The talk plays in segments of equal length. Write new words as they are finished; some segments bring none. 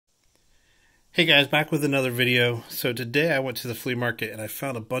Hey guys, back with another video. So today I went to the flea market and I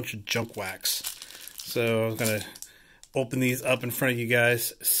found a bunch of junk wax. So I'm gonna open these up in front of you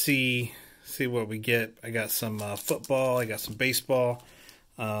guys, see what we get. I got some football, I got some baseball,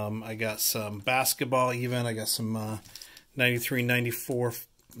 I got some basketball even, I got some 93, 94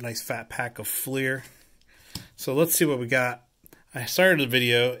 nice fat pack of Flea. So let's see what we got. I started the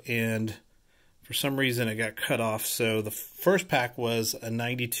video and for some reason it got cut off. So the first pack was a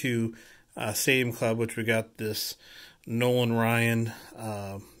 92 Stadium Club, which we got this Nolan Ryan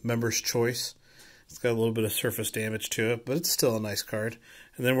Member's Choice. It's got a little bit of surface damage to it, but it's still a nice card.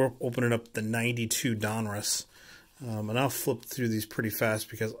 And then we're opening up the 92 Donruss. And I'll flip through these pretty fast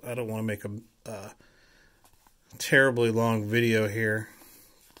because I don't want to make a terribly long video here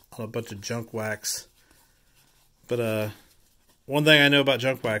on a bunch of junk wax. But one thing I know about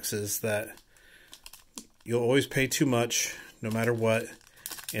junk wax is that you'll always pay too much no matter what.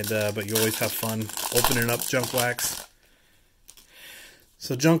 And but you always have fun opening up junk wax.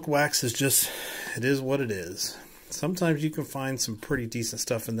 So junk wax is just, it is what it is. Sometimes you can find some pretty decent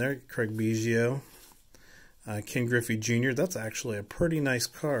stuff in there. Greg Maddux, Ken Griffey Jr. That's actually a pretty nice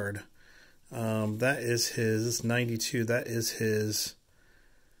card. That is his 92. That is his.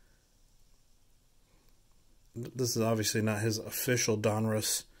 This is obviously not his official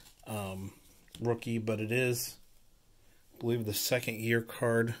Donruss rookie, but it is, I believe, the second year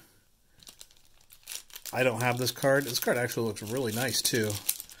card. I don't have this card. This card actually looks really nice too,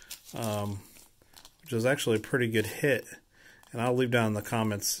 which is actually a pretty good hit. And I'll leave down in the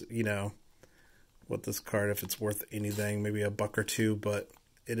comments, you know, what this card, if it's worth anything, maybe $1 or $2, but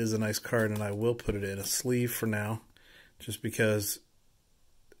it is a nice card, and I will put it in a sleeve for now, just because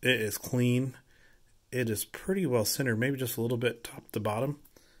it is clean. It is pretty well centered, maybe just a little bit top to bottom,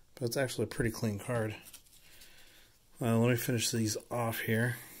 but it's actually a pretty clean card. Let me finish these off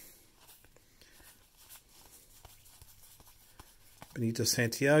here. Benito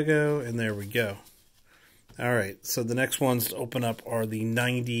Santiago, and there we go. All right, so the next ones to open up are the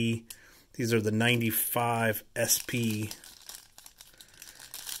 90. These are the 95 SP.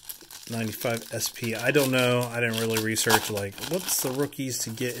 95 SP. I don't know. I didn't really research, like, what's the rookies to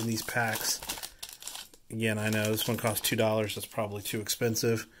get in these packs. Again, I know this one costs $2. That's probably too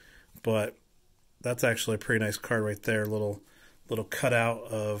expensive, but that's actually a pretty nice card right there. Little cutout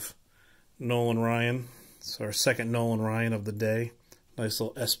of Nolan Ryan. It's our second Nolan Ryan of the day. Nice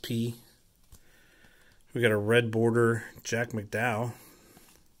little SP. We got a red border Jack McDowell.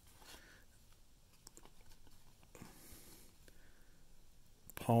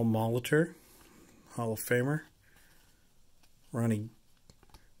 Paul Molitor, Hall of Famer. Ronnie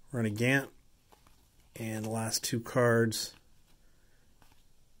Gant. And the last two cards,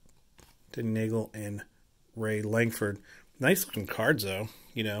 Denny Nagel and Ray Langford. Nice looking cards though,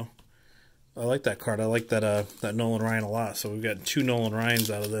 you know. I like that card. I like that that Nolan Ryan a lot. So we've got 2 Nolan Ryans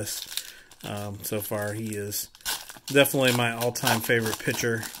out of this so far. He is definitely my all-time favorite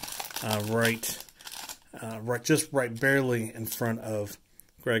pitcher. Just right barely in front of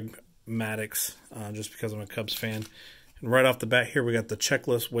Greg Maddux, just because I'm a Cubs fan. And right off the bat here, we got the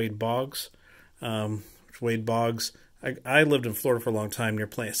checklist Wade Boggs. Wade Boggs, I lived in Florida for a long time near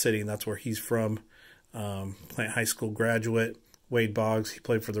Plant City, and that's where he's from. Plant High School graduate. Wade Boggs, he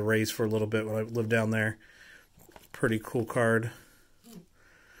played for the Rays for a little bit when I lived down there. Pretty cool card.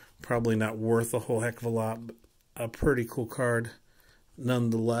 Probably not worth a whole heck of a lot, but a pretty cool card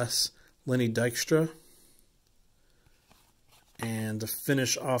nonetheless. Lenny Dykstra. And to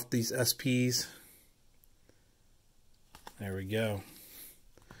finish off these SPs, there we go.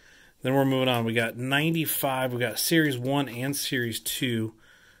 Then we're moving on. We got 95. We got Series 1 and Series 2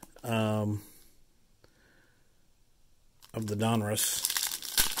 of the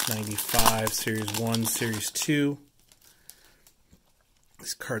Donruss. 95, Series 1, Series 2.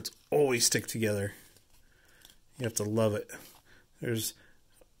 These cards always stick together. You have to love it. There's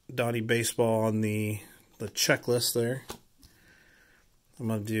Donnie Baseball on the checklist there. I'm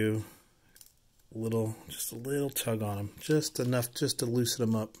going to do just a little tug on them. Just enough just to loosen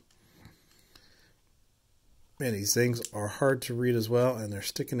them up. Man, these things are hard to read as well, and they're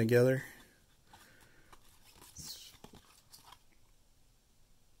sticking together.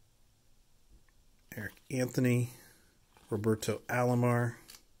 Eric Anthony, Roberto Alomar.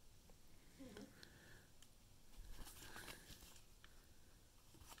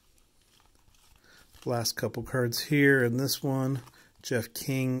 Last couple cards here, and this one, Jeff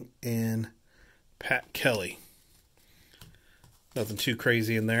King and Pat Kelly. Nothing too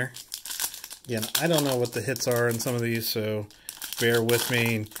crazy in there. Again, I don't know what the hits are in some of these, so bear with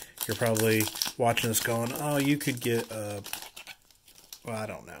me. And you're probably watching this going, oh, you could get, well, I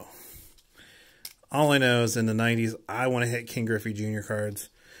don't know. All I know is in the 90s, I want to hit Ken Griffey Jr. cards.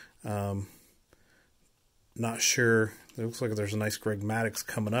 Not sure. It looks like there's a nice Greg Maddux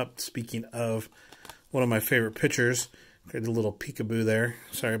coming up. Speaking of one of my favorite pitchers, got a little peekaboo there.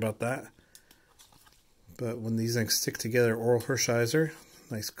 Sorry about that. But when these things stick together, Oral Hershiser,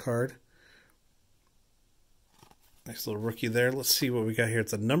 nice card. Nice little rookie there. Let's see what we got here.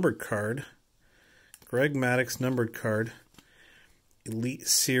 It's a numbered card. Greg Maddux numbered card. Elite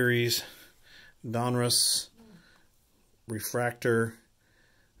Series. Donruss Refractor.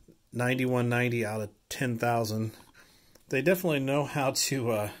 9190 out of 10,000. They definitely know how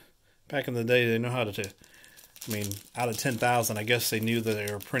to, back in the day, they know how to, I mean, out of 10,000, I guess they knew that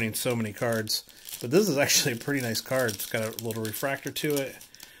they were printing so many cards. But this is actually a pretty nice card. It's got a little refractor to it.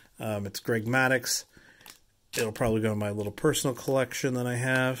 It's Greg Maddux. It'll probably go in my little personal collection that I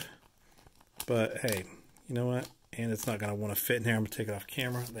have. But hey, you know what? And it's not going to want to fit in here. I'm going to take it off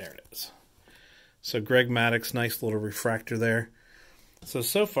camera. There it is. So Greg Maddux, nice little refractor there.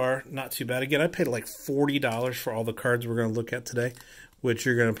 So far, not too bad. Again, I paid like $40 for all the cards we're going to look at today, which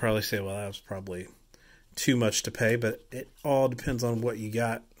you're going to probably say, well, that was probably too much to pay, but it all depends on what you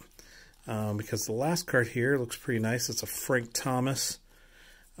got. Because the last card here looks pretty nice. It's a Frank Thomas.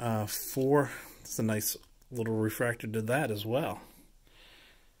 It's a nice little refractor to that as well.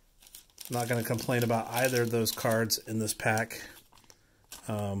 I'm not going to complain about either of those cards in this pack.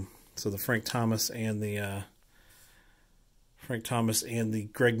 So the Frank Thomas and the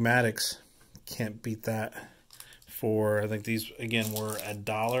Greg Maddux, can't beat that. For I think these again were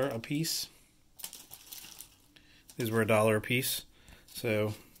 $1 a piece. These were $1 a piece,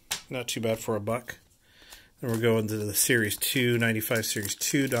 so not too bad for $1. Then we're going to the Series 2, 95 Series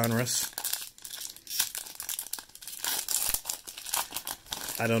 2 Donruss.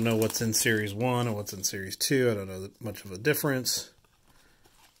 I don't know what's in Series 1 and what's in Series 2. I don't know much of a difference.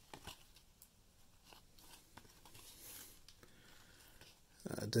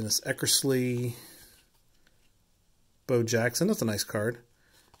 Dennis Eckersley. Bo Jackson. That's a nice card.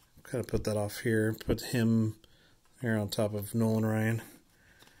 Kind of put that off here. Put him here on top of Nolan Ryan.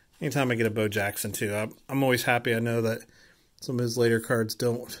 Anytime I get a Bo Jackson too, I'm always happy. I know that some of his later cards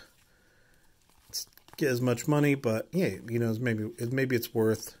don't get as much money, but yeah, you know, maybe it's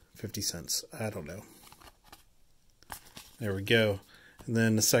worth 50 cents. I don't know. There we go. And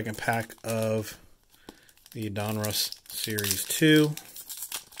then the second pack of the Donruss Series 2.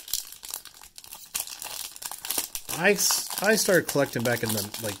 I started collecting back in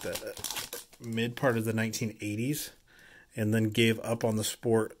the mid part of the 1980s, and then gave up on the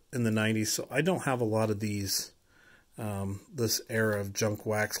sport in the 90s. So I don't have a lot of these, this era of junk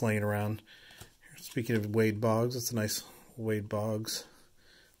wax laying around. Speaking of Wade Boggs, that's a nice Wade Boggs.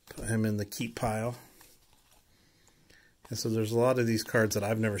 Put him in the keep pile. And so there's a lot of these cards that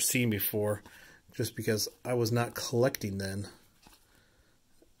I've never seen before, just because I was not collecting then.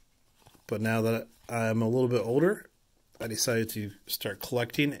 But now that I'm a little bit older, I decided to start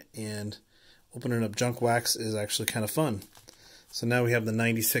collecting, and opening up junk wax is actually kind of fun. So now we have the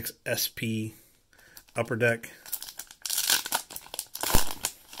 96 SP Upper Deck.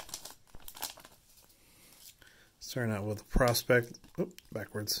 Starting out with a prospect. Oop,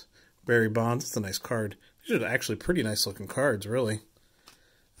 backwards. Barry Bonds. It's a nice card. These are actually pretty nice looking cards, really.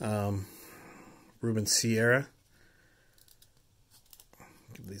 Ruben Sierra.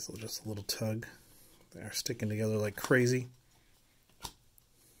 Give these just a little tug. They are sticking together like crazy.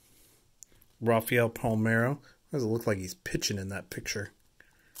 Rafael Palmeiro. Does it look like he's pitching in that picture?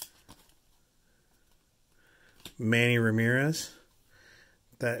 Manny Ramirez.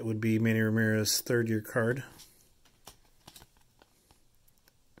 That would be Manny Ramirez's third-year card.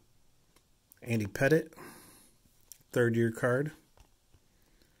 Andy Pettit, third-year card.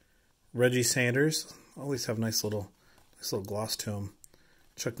 Reggie Sanders. Always have nice little gloss to him.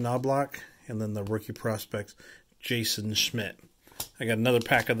 Chuck Knobloch, and then the rookie prospect, Jason Schmidt. I got another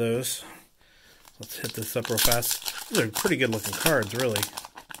pack of those. Let's hit this up real fast. These are pretty good looking cards, really.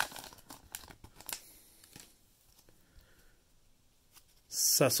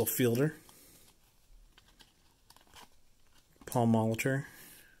 Cecil Fielder. Paul Molitor.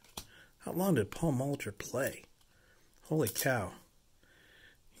 How long did Paul Molitor play? Holy cow.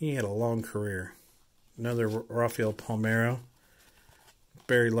 He had a long career. Another Rafael Palmeiro.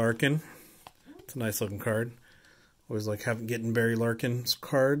 Barry Larkin. It's a nice looking card. Always like getting Barry Larkin's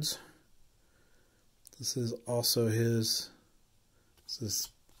cards. This is also his. He's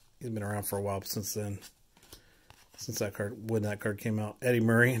been around for a while since then. Since when that card came out. Eddie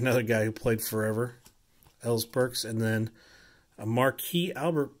Murray, another guy who played forever. Ellsbergs, and then a Marquis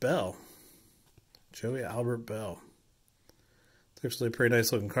Albert Bell. Joey Albert Bell. It's actually a pretty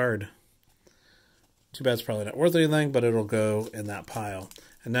nice looking card. Too bad it's probably not worth anything, but it'll go in that pile.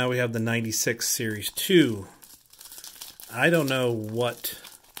 And now we have the 96 Series 2. I don't know what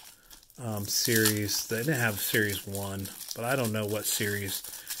series. They didn't have Series 1, but I don't know what series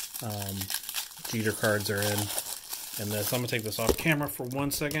Jeter cards are in this. I'm going to take this off camera for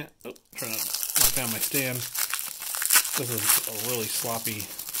 1 second. Oh, trying to knock down my stand. This is a really sloppy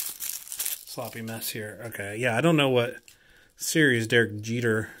mess here. Okay, yeah, I don't know what series Derek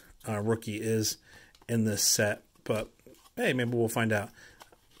Jeter rookie is in this set, but hey, maybe we'll find out.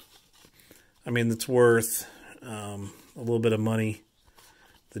 I mean, it's worth a little bit of money.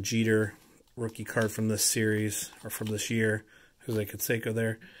 The Jeter rookie card from this series, or from this year. Jose Canseco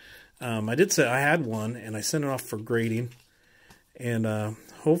there. I did say I had one, and I sent it off for grading. And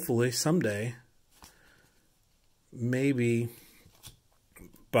hopefully someday, maybe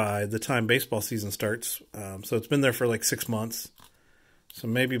by the time baseball season starts, so it's been there for like 6 months. So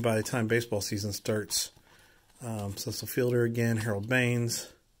maybe by the time baseball season starts, Cecil Fielder again, Harold Baines,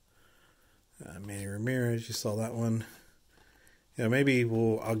 Manny Ramirez, you saw that one. Yeah, maybe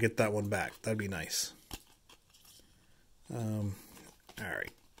I'll get that one back. That'd be nice. All right.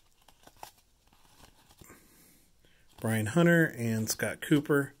 Brian Hunter and Scott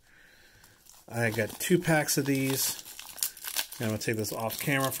Cooper. I got 2 packs of these. And I'm going to take this off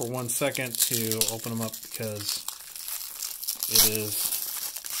camera for 1 second to open them up because it is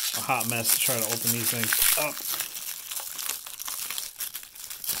a hot mess to try to open these things up.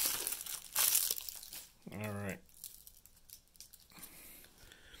 All right.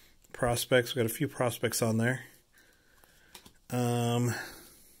 Prospects. We got a few prospects on there.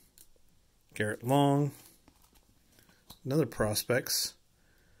 Garrett Long. Another prospects.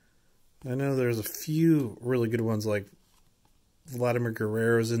 I know there's a few really good ones like Vladimir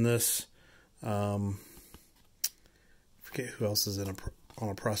Guerrero's in this. Forget who else is on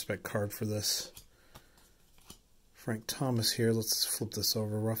a prospect card for this. Frank Thomas here. Let's flip this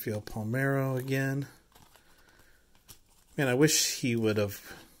over. Rafael Palmeiro again. Man, I wish he would have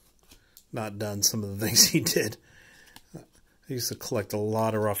not done some of the things he did. I used to collect a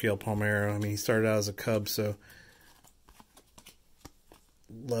lot of Rafael Palmeiro. I mean, he started out as a Cub, so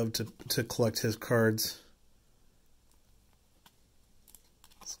loved to collect his cards.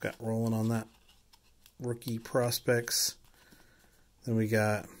 Scott rolling on that rookie prospects. Then we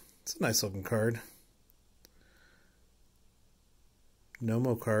got, it's a nice looking card.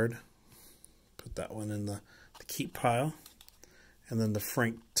 Nomo card. Put that one in the keep pile. And then the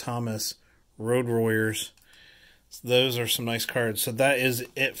Frank Thomas Road Warriors. So those are some nice cards. So that is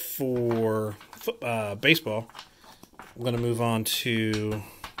it for baseball. I'm going to move on to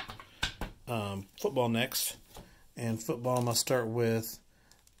football next. And football, I'm going to start with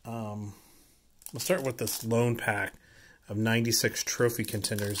this lone pack of 96 trophy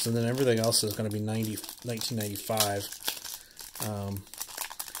contenders, and then everything else is going to be 1995.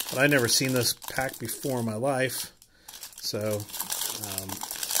 But I'd never seen this pack before in my life, so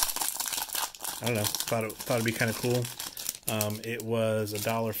I don't know. Thought it'd be kind of cool. It was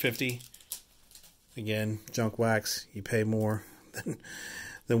 $1.50. Again, junk wax. You pay more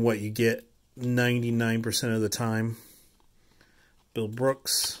than what you get 99% of the time. Bill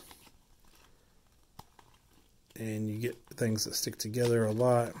Brooks. And you get things that stick together a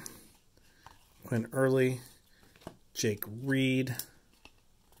lot. Quinn Early. Jake Reed.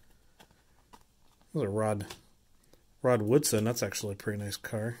 Those are Rod Woodson. That's actually a pretty nice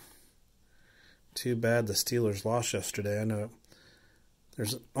car. Too bad the Steelers lost yesterday. I know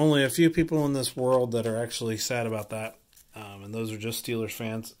there's only a few people in this world that are actually sad about that. And those are just Steelers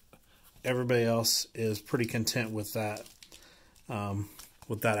fans. Everybody else is pretty content with that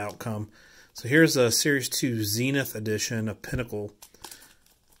outcome. So here's a Series 2 Zenith edition of Pinnacle.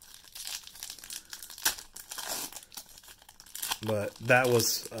 But that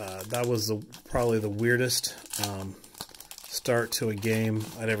was probably the weirdest start to a game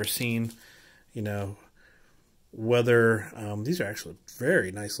I'd ever seen. You know, whether these are actually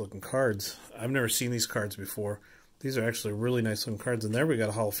very nice looking cards. I've never seen these cards before. These are actually really nice looking cards. And there we got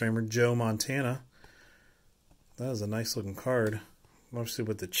a Hall of Famer, Joe Montana. That is a nice looking card. Mostly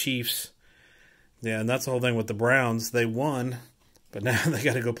with the Chiefs. Yeah, and that's the whole thing with the Browns. They won, but now they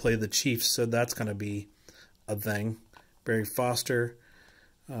got to go play the Chiefs, so that's going to be a thing. Barry Foster.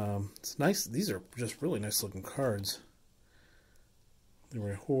 It's nice. These are just really nice looking cards.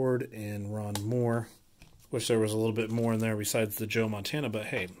 Leroy Horde and Ron Moore. Wish there was a little bit more in there besides the Joe Montana, but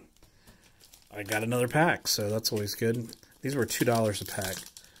hey, I got another pack, so that's always good. These were $2 a pack.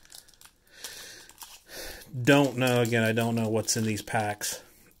 Don't know, again, I don't know what's in these packs.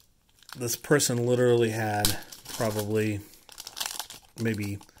 This person literally had probably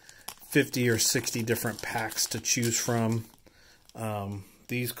maybe 50 or 60 different packs to choose from.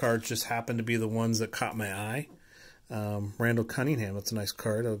 These cards just happen to be the ones that caught my eye. Randall Cunningham, that's a nice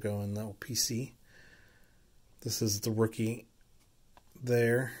card. It'll go in the PC. This is the rookie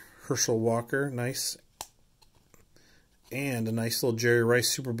there. Herschel Walker, nice. And a nice little Jerry Rice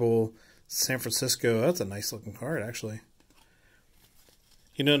Super Bowl San Francisco. That's a nice looking card, actually.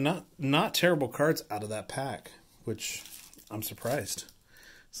 You know, not terrible cards out of that pack, which I'm surprised.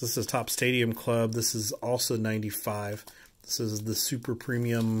 So this is Top Stadium Club. This is also 95. This is the Super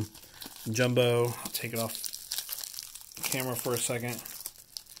Premium Jumbo. I'll take it off camera for a second.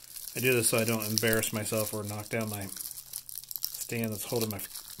 I do this so I don't embarrass myself or knock down my stand that's holding my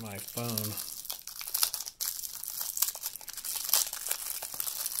phone.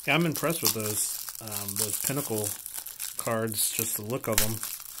 Yeah, I'm impressed with those Pinnacle cards, just the look of them.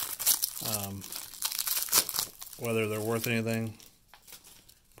 Whether they're worth anything,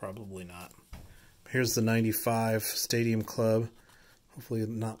 probably not. Here's the 95 Stadium Club. Hopefully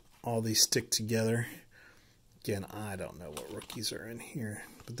not all these stick together. Again, I don't know what rookies are in here.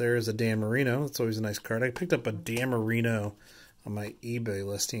 But there is a Dan Marino. That's always a nice card. I picked up a Dan Marino on my eBay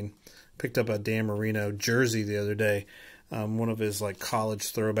listing. Picked up a Dan Marino jersey the other day. One of his like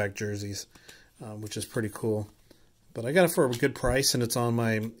college throwback jerseys, which is pretty cool. But I got it for a good price, and it's on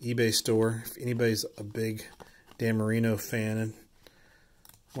my eBay store. If anybody's a big Dan Marino fan and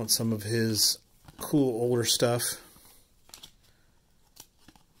wants some of his cool older stuff.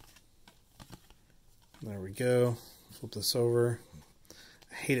 There we go. Flip this over.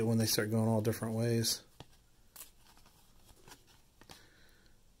 I hate it when they start going all different ways.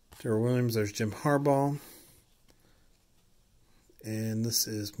 Darrell Williams, there's Jim Harbaugh. And this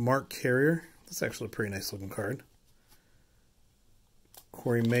is Mark Carrier. That's actually a pretty nice looking card.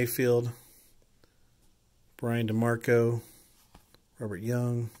 Corey Mayfield, Brian DeMarco, Robert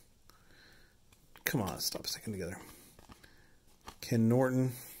Young. Come on, stop sticking together. Ken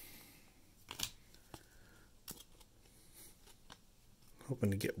Norton.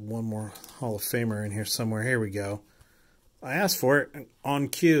 Hoping to get one more Hall of Famer in here somewhere. Here we go. I asked for it. On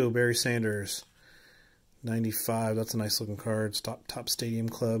cue, Barry Sanders. 95. That's a nice looking card. Top Stadium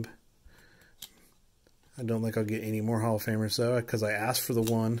Club. I don't think I'll get any more Hall of Famers though, because I asked for the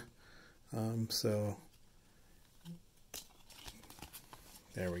one. So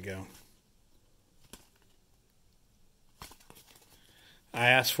there we go. I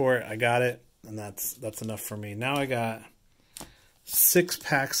asked for it, I got it, and that's enough for me. Now I got 6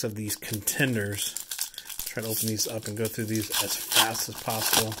 packs of these contenders. Try to open these up and go through these as fast as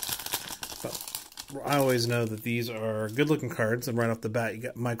possible. But I always know that these are good looking cards, and right off the bat you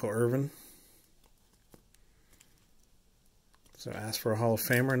got Michael Irvin. So ask for a Hall of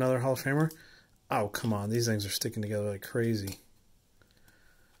Famer, another Hall of Famer. Oh, come on. These things are sticking together like crazy.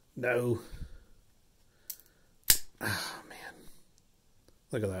 No. Oh, man.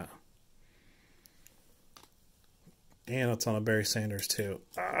 Look at that. And it's on a Barry Sanders, too.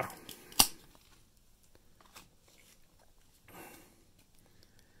 Ah.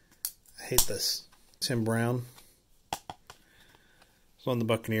 I hate this. Tim Brown. Was on the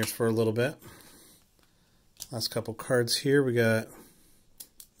Buccaneers for a little bit. Last couple cards here. We got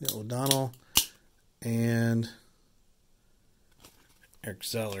Neil O'Donnell and Eric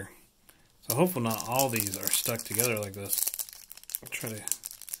Zeller. So hopefully not all these are stuck together like this. I'll try to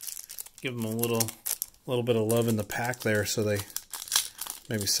give them a little bit of love in the pack there so they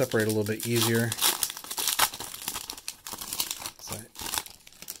maybe separate a little bit easier. So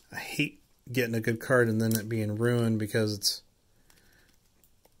I hate getting a good card and then it being ruined because it's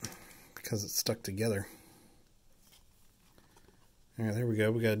stuck together. All right, there we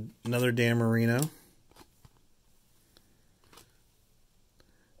go. We got another Dan Marino.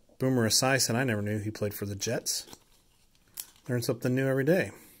 Boomer Esiason, I never knew he played for the Jets. Learn something new every day.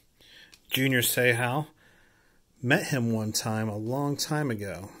 Junior Seau. Met him one time, a long time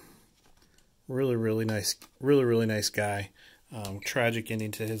ago. Really nice guy. Tragic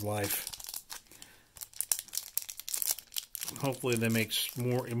ending to his life. Hopefully they make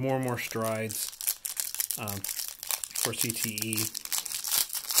more and more strides for CTE.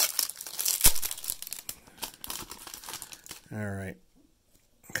 All right.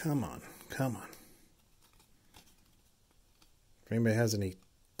 Come on. If anybody has any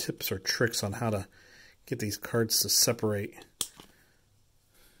tips or tricks on how to get these cards to separate.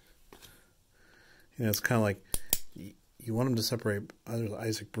 You know, it's kind of like you want them to separate. There's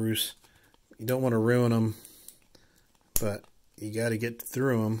Isaac Bruce. You don't want to ruin them, but you got to get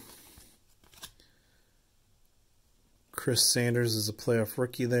through them. Chris Sanders is a playoff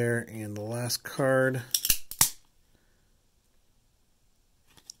rookie there. And the last card.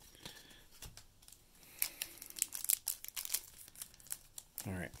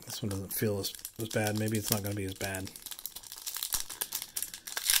 Alright, this one doesn't feel as bad. Maybe it's not going to be as bad.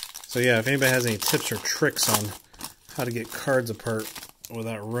 So yeah, if anybody has any tips or tricks on how to get cards apart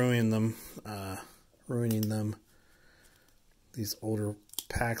without ruining them, these older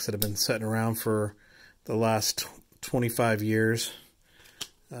packs that have been sitting around for the last 25 years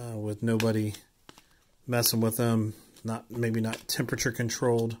with nobody messing with them, maybe not temperature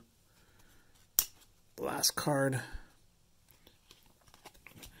controlled. Last card,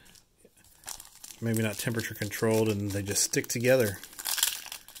 maybe not temperature controlled, and they just stick together.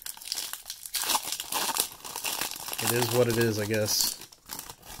 It is what it is, I guess.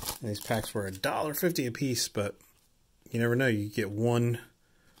 And these packs were $1.50 a piece, but you never know. You get one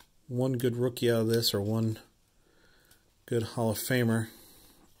good rookie out of this, or one good Hall of Famer.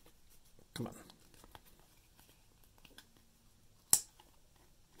 Come on.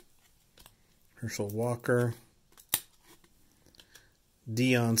 Herschel Walker.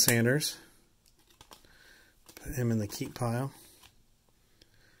 Deion Sanders. Put him in the keep pile.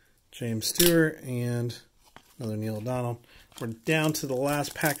 James Stewart and another Neil O'Donnell. We're down to the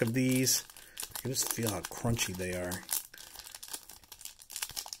last pack of these. I can just feel how crunchy they are.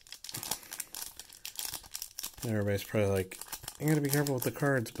 Everybody's probably like, I gotta be careful with the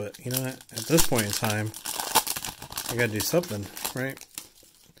cards, but you know what? At this point in time, I gotta do something, right?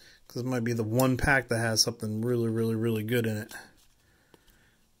 Because it might be the one pack that has something really, really, really good in it.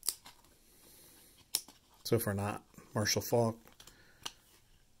 So far not. Marshall Faulk.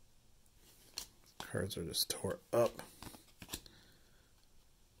 Cards are just tore up.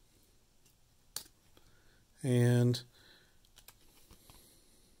 And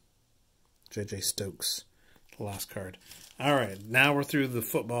J.J. Stokes, the last card. All right, now we're through the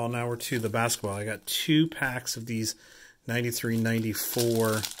football. Now we're to the basketball. I got 2 packs of these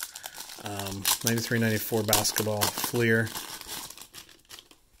 93-94 basketball Fleer.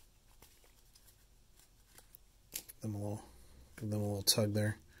 Give them a little tug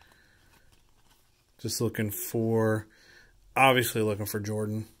there. Just looking for, obviously looking for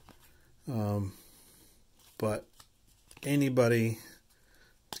Jordan. But anybody,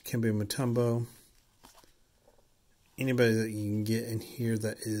 Dikembe Mutombo, anybody that you can get in here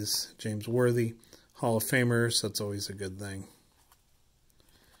that is James Worthy, Hall of Famers, that's always a good thing.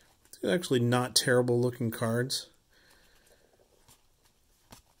 They're actually not terrible looking cards.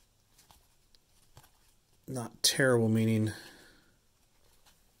 Not terrible meaning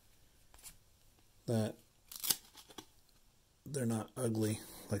that they're not ugly.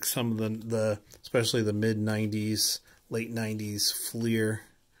 Like some of the especially the mid-90s, late 90s Fleer.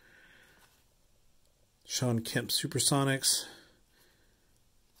 Sean Kemp Supersonics.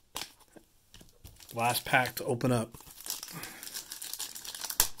 Last pack to open up.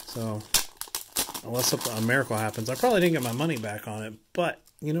 So, unless something, a miracle happens, I probably didn't get my money back on it. But,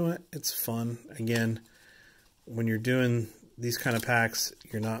 you know what? It's fun. Again, when you're doing these kind of packs,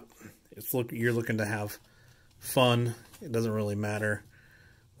 you're looking to have fun. It doesn't really matter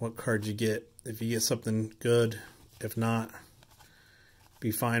what card you get. If you get something good, if not,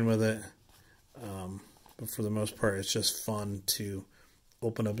 be fine with it. But for the most part, it's just fun to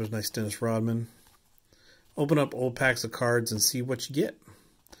open up. There's nice Dennis Rodman. Open up old packs of cards and see what you get.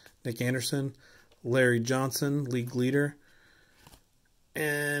 Nick Anderson, Larry Johnson, league leader,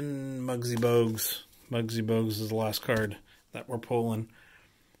 and Muggsy Bogues. Muggsy Bogues is the last card that we're pulling.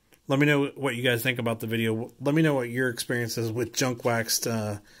 Let me know what you guys think about the video. Let me know what your experience is with junk waxed,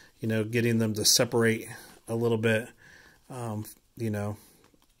 you know, getting them to separate a little bit. You know,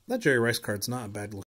 that Jerry Rice card's not a bad look.